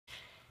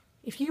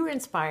If you were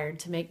inspired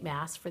to make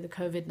masks for the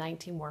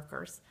COVID-19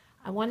 workers,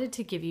 I wanted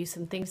to give you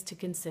some things to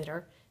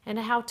consider and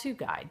a how-to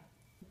guide.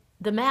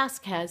 The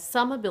mask has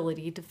some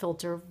ability to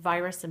filter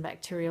virus and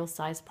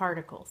bacterial-sized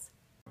particles.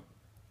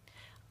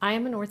 I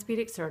am an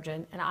orthopedic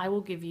surgeon, and I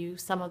will give you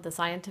some of the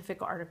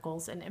scientific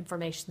articles and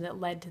information that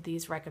led to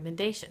these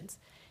recommendations.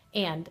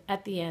 And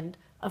at the end,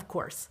 of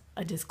course,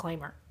 a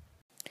disclaimer.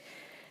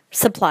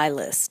 Supply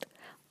list.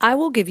 I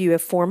will give you a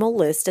formal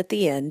list at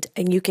the end,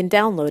 and you can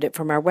download it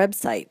from our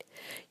website.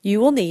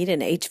 You will need an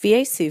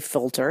HVAC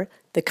filter,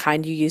 the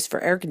kind you use for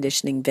air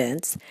conditioning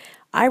vents.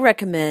 I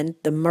recommend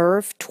the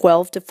MERV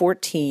 12 to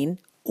 14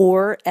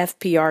 or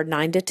FPR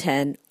 9 to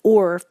 10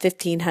 or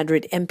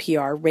 1500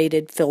 MPR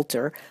rated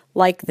filter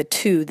like the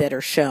two that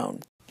are shown.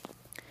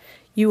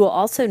 You will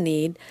also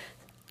need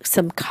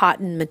some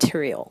cotton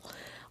material.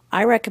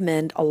 I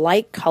recommend a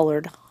light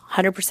colored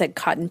 100%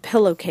 cotton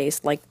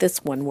pillowcase like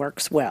this one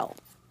works well.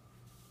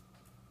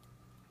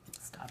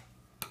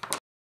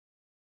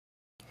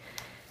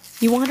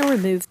 You want to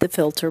remove the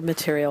filter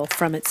material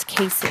from its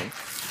casing.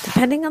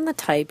 Depending on the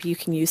type, you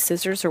can use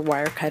scissors or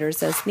wire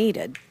cutters as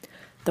needed.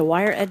 The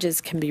wire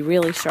edges can be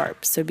really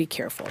sharp, so be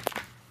careful.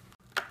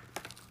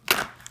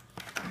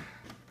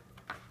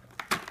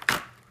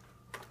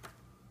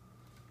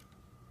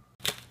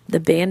 The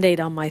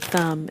Band-Aid on my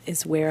thumb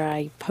is where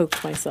I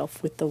poked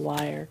myself with the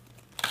wire.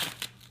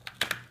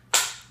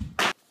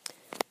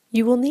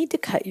 You will need to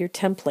cut your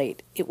template.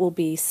 It will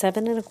be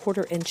 7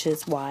 1/4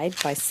 inches wide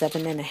by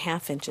 7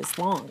 1/2 inches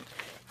long.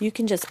 You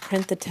can just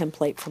print the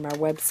template from our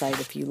website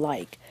if you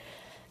like.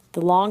 The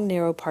long,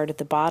 narrow part at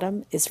the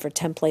bottom is for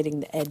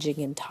templating the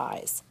edging and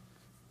ties.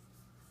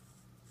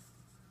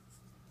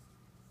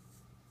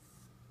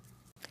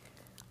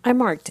 I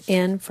marked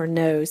N for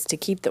nose to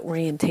keep the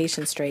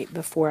orientation straight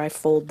before I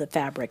fold the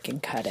fabric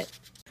and cut it.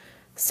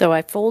 So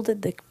I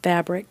folded the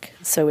fabric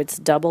so it's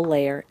double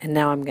layer, and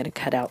now I'm going to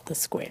cut out the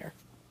square.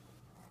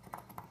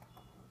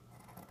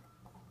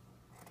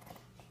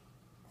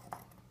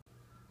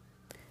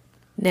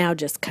 Now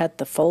just cut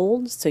the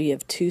fold so you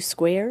have 2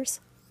 squares.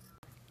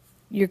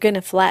 You're going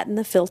to flatten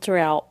the filter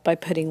out by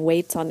putting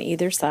weights on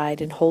either side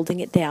and holding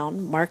it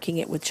down, marking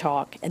it with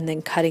chalk, and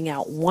then cutting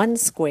out 1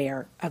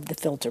 square of the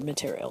filter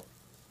material.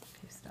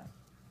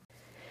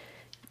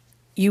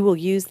 You will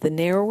use the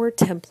narrower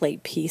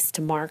template piece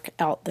to mark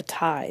out the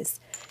ties.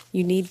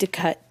 You need to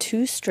cut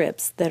 2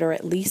 strips that are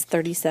at least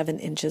 37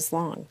 inches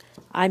long.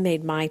 I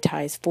made my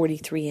ties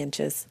 43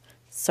 inches.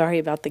 Sorry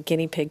about the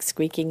guinea pig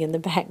squeaking in the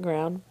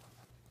background.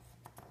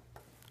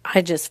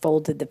 I just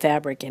folded the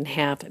fabric in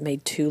half and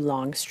made 2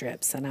 long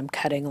strips, and I'm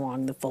cutting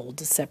along the fold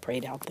to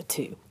separate out the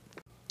 2.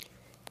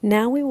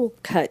 Now we will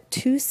cut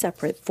 2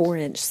 separate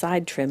 4-inch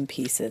side trim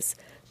pieces.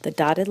 The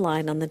dotted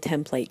line on the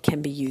template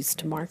can be used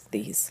to mark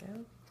these.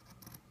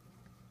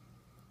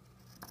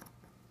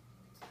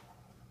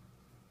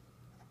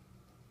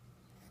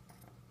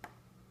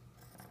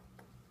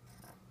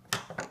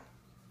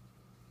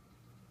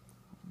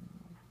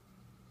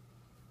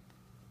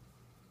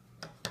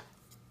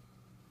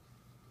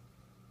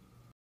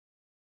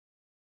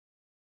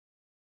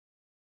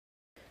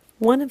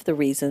 One of the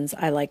reasons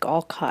I like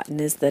all cotton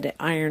is that it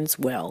irons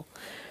well.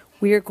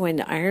 We are going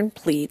to iron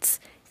pleats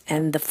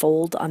and the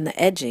fold on the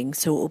edging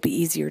so it will be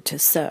easier to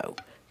sew.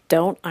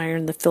 Don't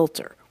iron the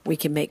filter. We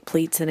can make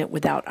pleats in it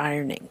without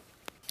ironing.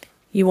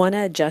 You want to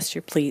adjust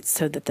your pleats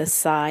so that the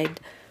side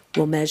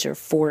will measure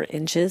 4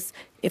 inches.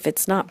 If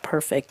it's not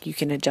perfect, you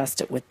can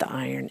adjust it with the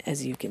iron,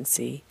 as you can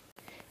see.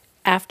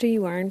 After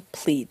you iron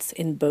pleats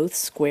in both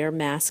square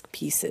mask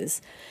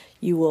pieces,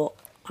 you will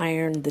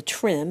iron the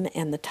trim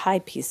and the tie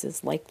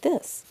pieces like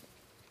this.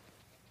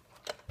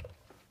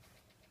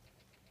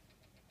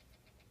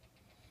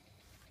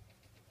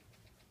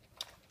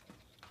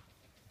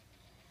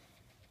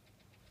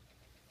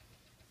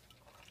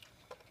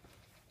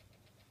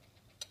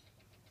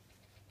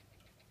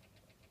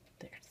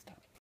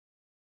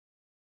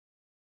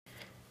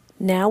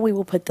 Now we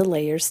will put the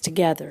layers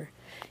together.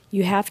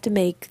 You have to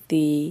make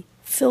the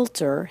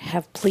filter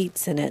have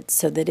pleats in it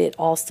so that it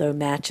also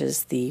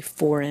matches the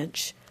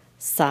 4-inch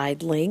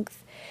side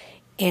length,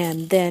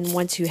 and then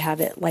once you have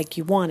it like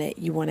you want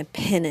to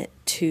pin it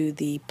to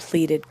the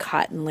pleated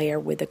cotton layer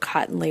with a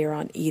cotton layer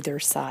on either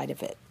side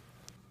of it.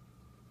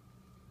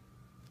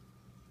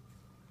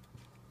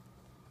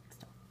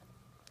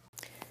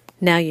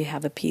 Now you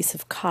have a piece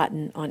of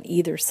cotton on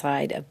either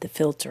side of the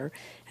filter,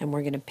 and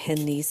we're going to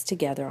pin these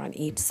together on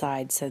each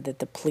side so that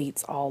the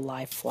pleats all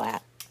lie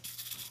flat.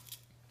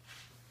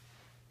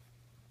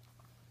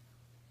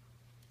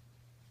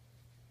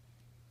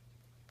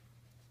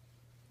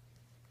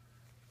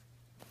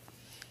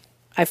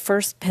 I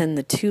first pinned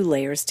the 2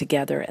 layers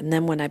together, and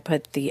then when I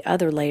put the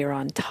other layer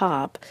on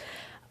top,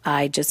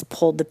 I just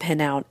pulled the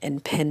pin out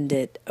and pinned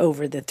it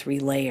over the 3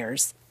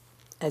 layers,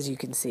 as you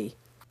can see.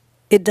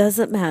 It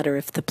doesn't matter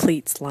if the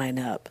pleats line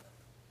up.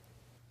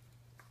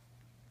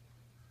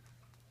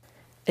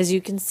 As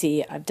you can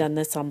see, I've done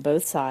this on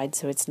both sides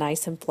so it's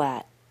nice and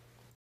flat.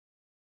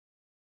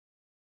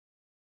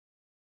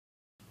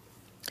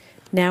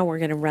 Now we're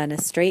going to run a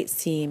straight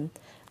seam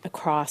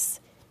across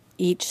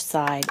each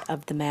side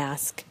of the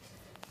mask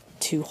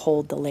to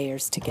hold the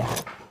layers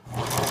together.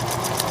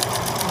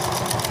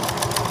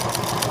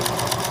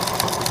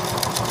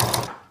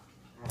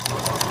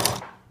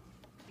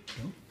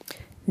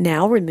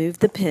 Now remove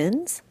the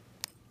pins.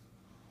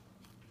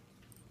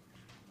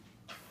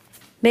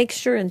 Make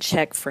sure and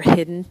check for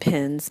hidden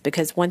pins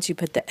because once you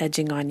put the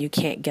edging on, you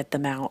can't get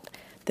them out.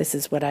 This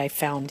is what I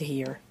found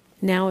here.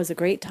 Now is a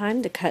great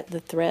time to cut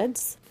the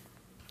threads.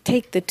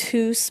 Take the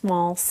 2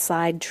 small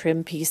side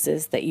trim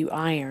pieces that you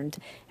ironed,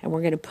 and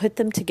we're going to put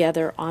them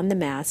together on the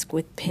mask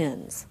with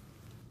pins.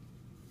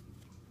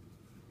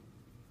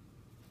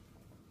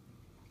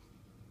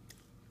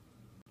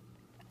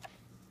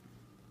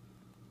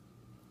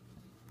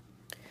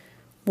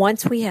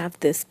 Once we have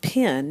this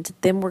pinned,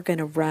 then we're going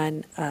to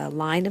run a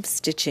line of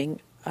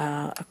stitching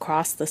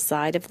across the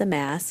side of the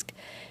mask.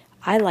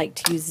 I like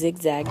to use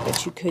zigzag,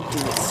 but you could do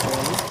it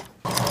straight.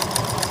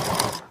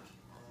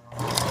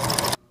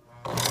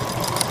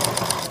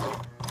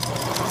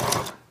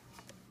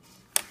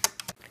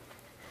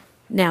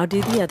 Now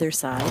do the other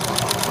side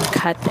and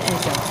cut the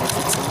edge off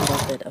if it's a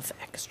little bit of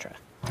extra.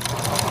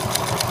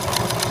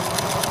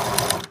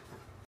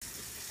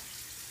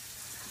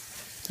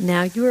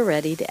 Now you are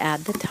ready to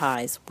add the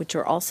ties, which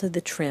are also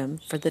the trim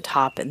for the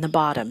top and the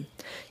bottom.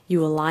 You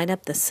will line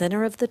up the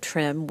center of the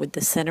trim with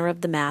the center of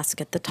the mask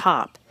at the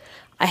top.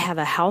 I have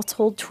a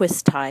household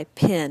twist tie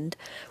pinned,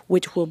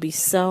 which will be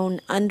sewn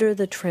under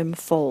the trim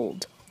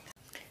fold.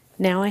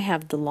 Now I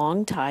have the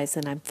long ties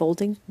and I'm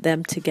folding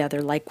them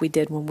together like we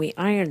did when we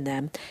ironed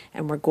them,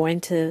 and we're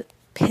going to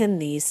pin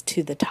these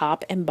to the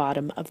top and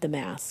bottom of the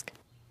mask.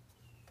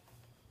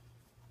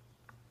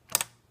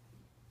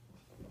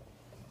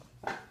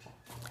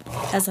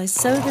 As I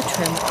sew the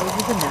trim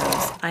over the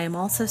nose, I am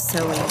also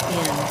sewing in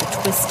the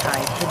twist tie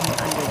hidden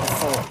under the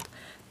fold.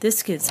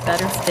 This gives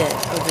better fit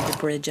over the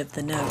bridge of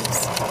the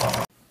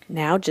nose.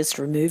 Now just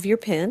remove your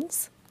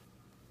pins.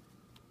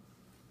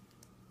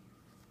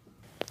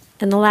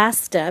 And the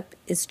last step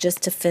is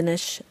just to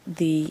finish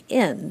the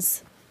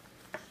ends.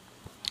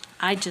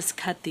 I just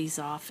cut these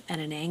off at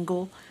an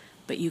angle,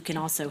 but you can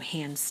also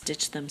hand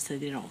stitch them so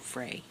they don't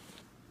fray.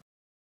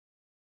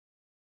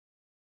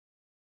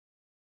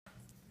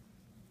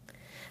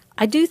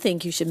 I do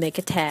think you should make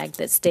a tag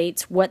that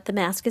states what the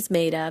mask is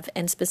made of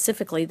and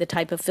specifically the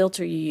type of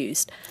filter you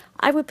used.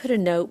 I would put a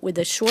note with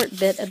a short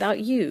bit about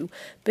you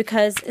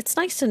because it's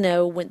nice to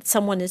know when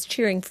someone is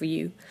cheering for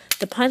you.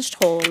 The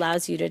punched hole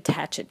allows you to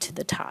attach it to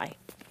the tie.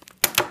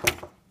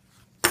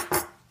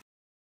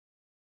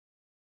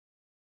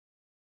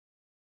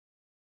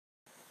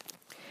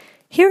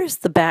 Here is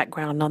the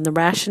background on the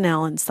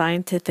rationale and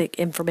scientific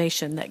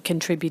information that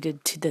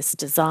contributed to this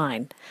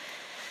design.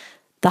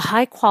 The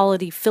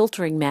high-quality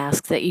filtering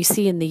mask that you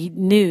see in the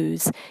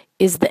news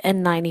is the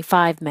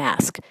N95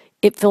 mask.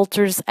 It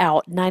filters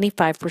out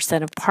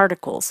 95% of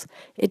particles.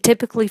 It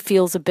typically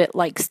feels a bit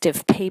like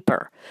stiff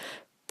paper.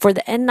 For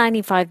the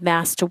N95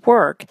 mask to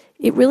work,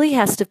 it really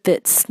has to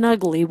fit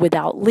snugly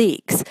without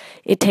leaks.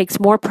 It takes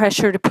more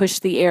pressure to push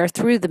the air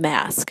through the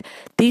mask.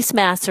 These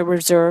masks are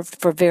reserved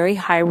for very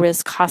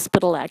high-risk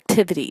hospital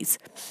activities,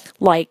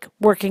 like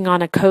working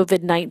on a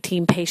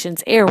COVID-19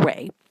 patient's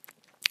airway.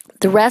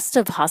 The rest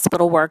of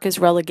hospital work is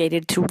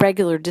relegated to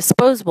regular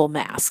disposable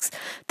masks,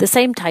 the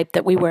same type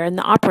that we wear in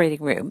the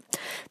operating room.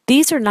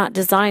 These are not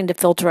designed to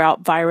filter out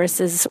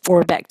viruses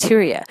or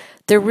bacteria.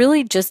 They're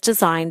really just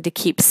designed to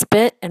keep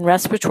spit and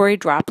respiratory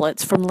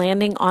droplets from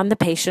landing on the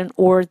patient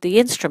or the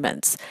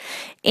instruments,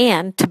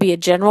 and to be a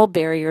general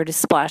barrier to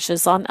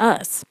splashes on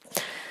us.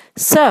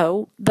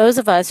 So, those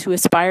of us who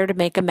aspire to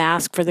make a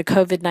mask for the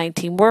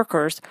COVID-19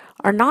 workers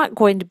are not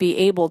going to be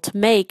able to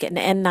make an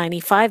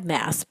N95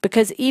 mask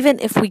because even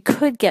if we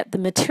could get the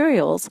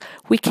materials,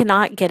 we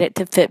cannot get it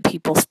to fit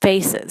people's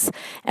faces.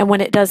 And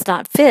when it does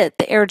not fit,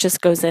 the air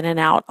just goes in and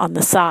out on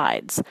the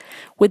sides.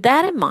 With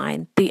that in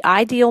mind, the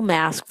ideal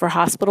mask for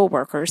hospital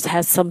workers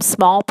has some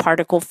small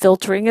particle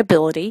filtering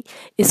ability,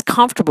 is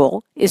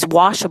comfortable, is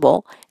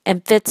washable,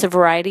 and fits a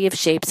variety of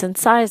shapes and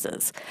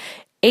sizes.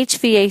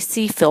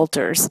 HVAC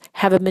filters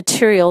have a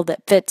material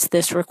that fits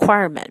this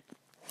requirement.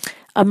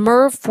 A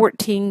MERV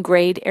 14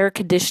 grade air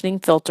conditioning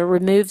filter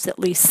removes at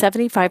least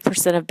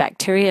 75% of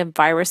bacteria and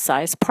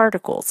virus-sized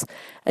particles.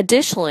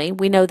 Additionally,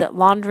 we know that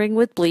laundering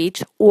with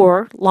bleach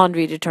or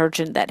laundry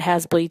detergent that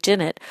has bleach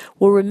in it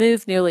will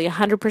remove nearly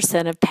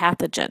 100% of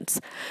pathogens,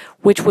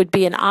 which would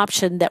be an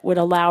option that would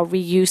allow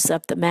reuse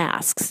of the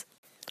masks.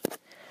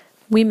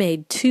 We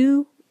made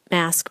 2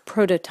 mask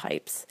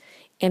prototypes,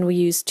 and we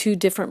used 2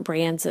 different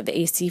brands of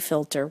AC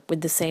filter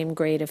with the same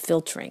grade of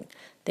filtering.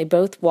 They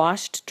both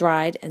washed,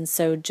 dried, and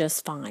sewed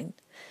just fine.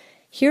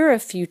 Here are a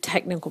few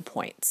technical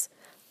points.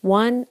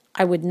 1,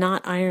 I would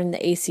not iron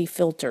the AC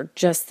filter,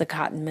 just the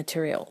cotton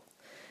material.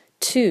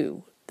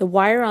 2, the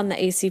wire on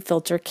the AC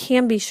filter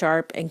can be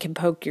sharp and can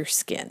poke your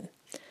skin.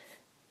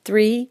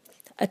 3,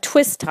 a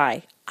twist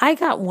tie. I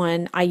got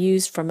one I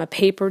used from a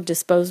paper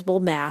disposable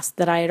mask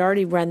that I had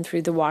already run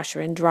through the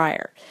washer and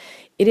dryer.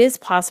 It is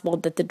possible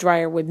that the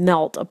dryer would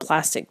melt a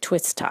plastic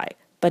twist tie.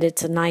 but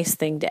it's a nice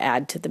thing to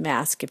add to the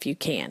mask if you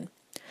can.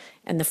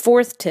 And the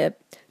fourth tip,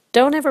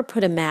 don't ever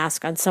put a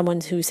mask on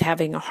someone who's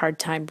having a hard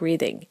time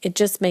breathing. It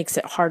just makes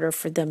it harder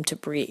for them to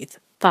breathe.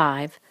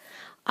 5.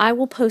 I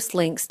will post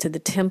links to the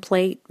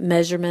template,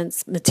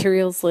 measurements,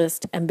 materials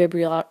list, and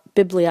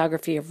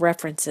bibliography of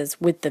references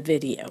with the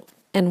video.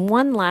 And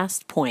one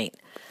last point.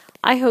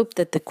 I hope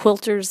that the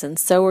quilters and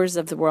sewers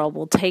of the world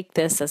will take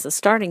this as a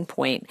starting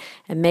point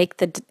and make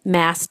the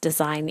mask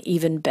design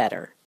even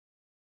better.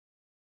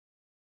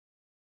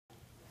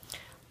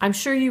 I'm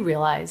sure you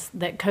realize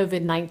that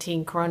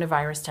COVID-19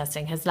 coronavirus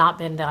testing has not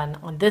been done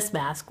on this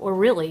mask, or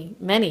really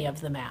many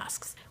of the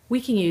masks.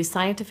 We can use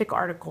scientific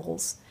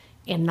articles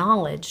and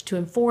knowledge to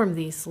inform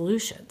these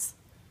solutions.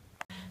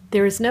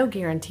 There is no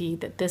guarantee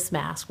that this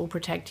mask will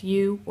protect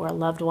you or a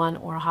loved one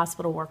or a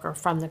hospital worker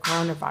from the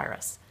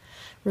coronavirus.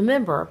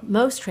 Remember,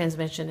 most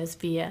transmission is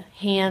via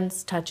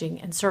hands, touching,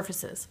 and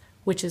surfaces,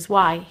 which is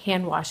why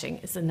hand washing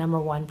is the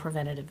 #1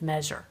 preventative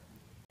measure.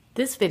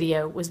 This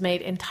video was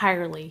made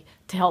entirely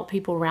to help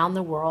people around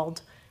the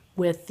world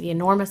with the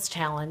enormous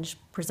challenge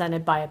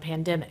presented by a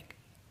pandemic.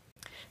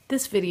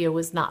 This video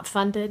was not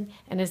funded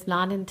and is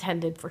not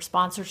intended for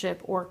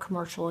sponsorship or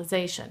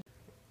commercialization.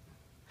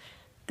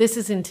 This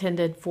is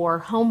intended for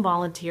home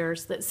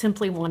volunteers that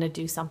simply want to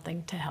do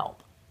something to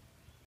help.